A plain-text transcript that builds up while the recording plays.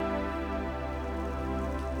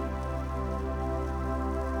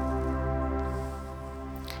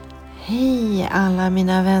Hej alla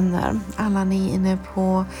mina vänner, alla ni inne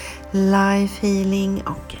på Life Healing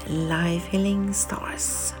och Life Healing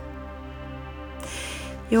Stars.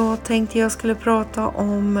 Jag tänkte jag skulle prata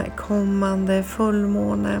om kommande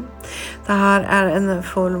fullmåne. Det här är en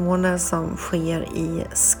fullmåne som sker i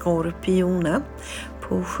Skorpionen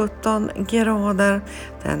på 17 grader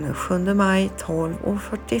den 7 maj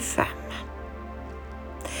 12:45.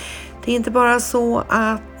 Det är inte bara så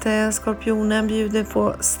att Skorpionen bjuder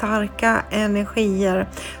på starka energier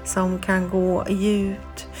som kan gå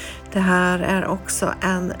djupt. Det här är också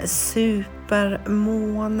en supermåne.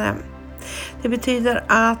 Det betyder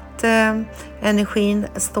att energin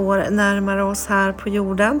står närmare oss här på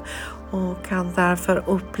jorden och kan därför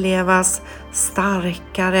upplevas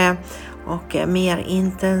starkare och mer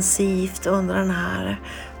intensivt under den här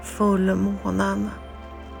fullmånen.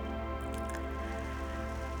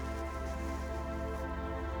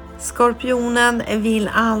 Skorpionen vill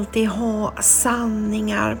alltid ha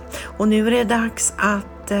sanningar och nu är det dags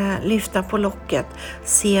att lyfta på locket.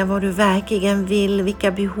 Se vad du verkligen vill,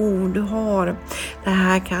 vilka behov du har. Det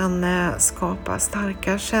här kan skapa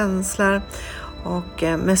starka känslor och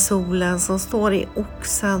med solen som står i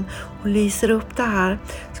oxen och lyser upp det här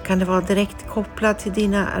så kan det vara direkt kopplat till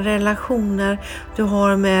dina relationer du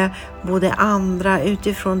har med både andra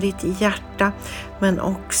utifrån ditt hjärta men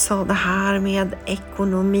också det här med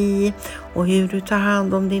ekonomi och hur du tar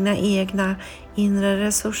hand om dina egna inre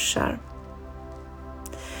resurser.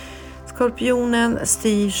 Skorpionen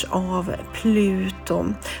styrs av Pluto.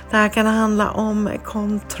 Det här kan handla om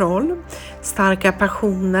kontroll, starka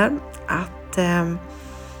passioner, att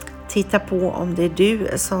titta på om det är du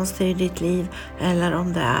som styr ditt liv eller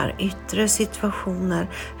om det är yttre situationer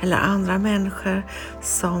eller andra människor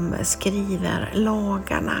som skriver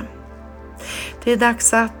lagarna. Det är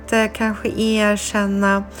dags att kanske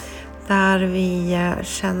erkänna där vi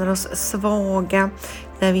känner oss svaga,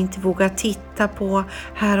 där vi inte vågar titta på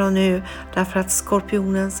här och nu, därför att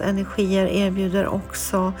Skorpionens energier erbjuder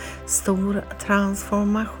också stor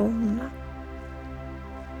transformation.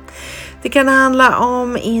 Det kan handla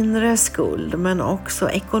om inre skuld men också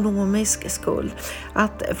ekonomisk skuld,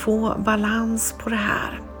 att få balans på det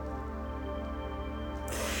här.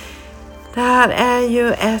 Det här är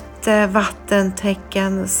ju ett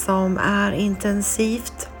vattentecken som är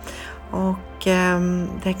intensivt och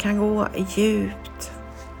det kan gå djupt.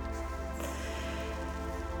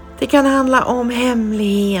 Det kan handla om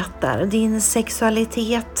hemligheter, din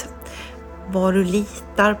sexualitet, vad du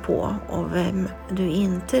litar på och vem du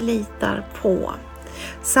inte litar på.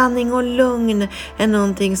 Sanning och lögn är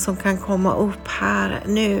någonting som kan komma upp här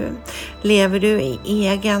nu. Lever du i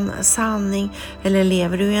egen sanning eller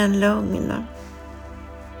lever du i en lögn?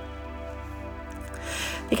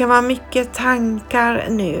 Det kan vara mycket tankar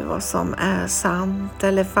nu vad som är sant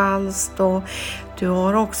eller falskt och du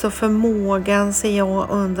har också förmågan, ser jag,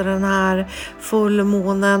 under den här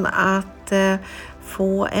fullmånen att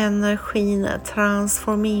få energin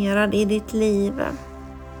transformerad i ditt liv.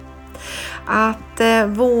 Att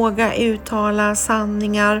våga uttala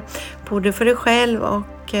sanningar både för dig själv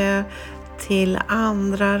och till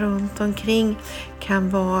andra runt omkring kan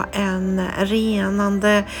vara en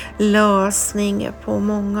renande lösning på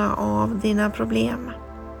många av dina problem.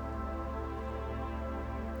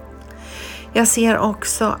 Jag ser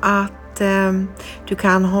också att du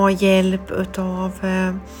kan ha hjälp utav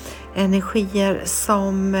energier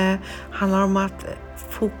som handlar om att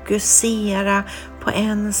fokusera på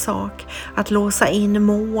en sak, att låsa in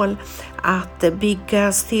mål, att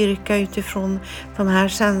bygga styrka utifrån de här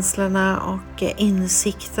känslorna och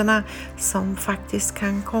insikterna som faktiskt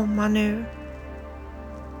kan komma nu.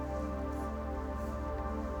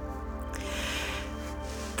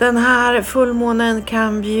 Den här fullmånen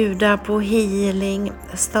kan bjuda på healing,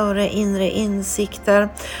 större inre insikter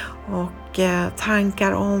och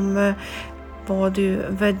tankar om vad du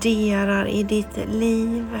värderar i ditt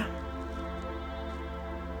liv.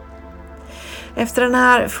 Efter den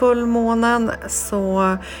här fullmånen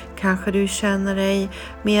så kanske du känner dig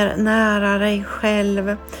mer nära dig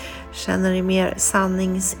själv, känner dig mer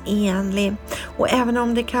sanningsenlig. Och även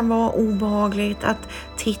om det kan vara obehagligt att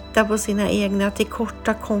titta på sina egna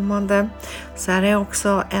tillkortakommande så är det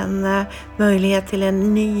också en möjlighet till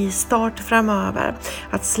en ny start framöver.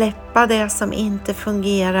 Att släppa det som inte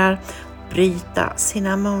fungerar, bryta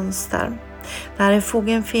sina mönster. Det här är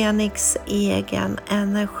fågeln Fenix egen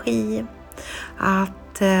energi.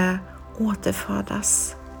 Att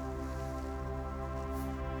återfödas.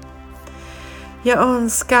 Jag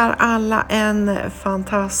önskar alla en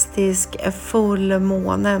fantastisk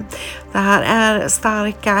fullmåne. Det här är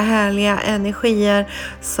starka, härliga energier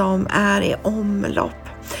som är i omlopp.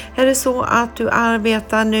 Är det så att du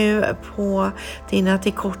arbetar nu på dina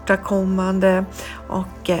tillkortakommande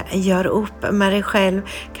och gör upp med dig själv,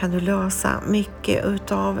 kan du lösa mycket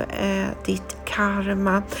utav ditt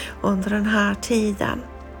karma under den här tiden.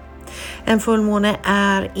 En fullmåne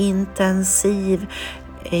är intensiv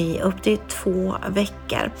i upp till 2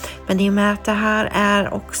 veckor. Men i och med att det här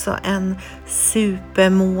är också en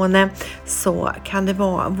supermåne så kan det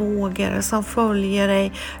vara vågor som följer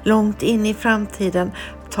dig långt in i framtiden,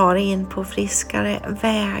 tar in på friskare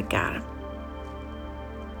vägar.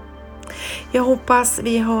 Jag hoppas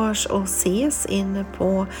vi hörs och ses inne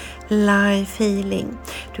på Life Healing.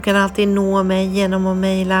 Du kan alltid nå mig genom att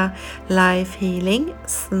mejla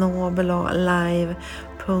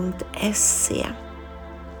lifehealing@live.se.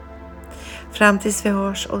 Fram tills vi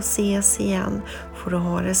hörs och ses igen får du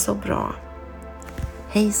ha det så bra.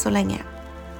 Hej så länge!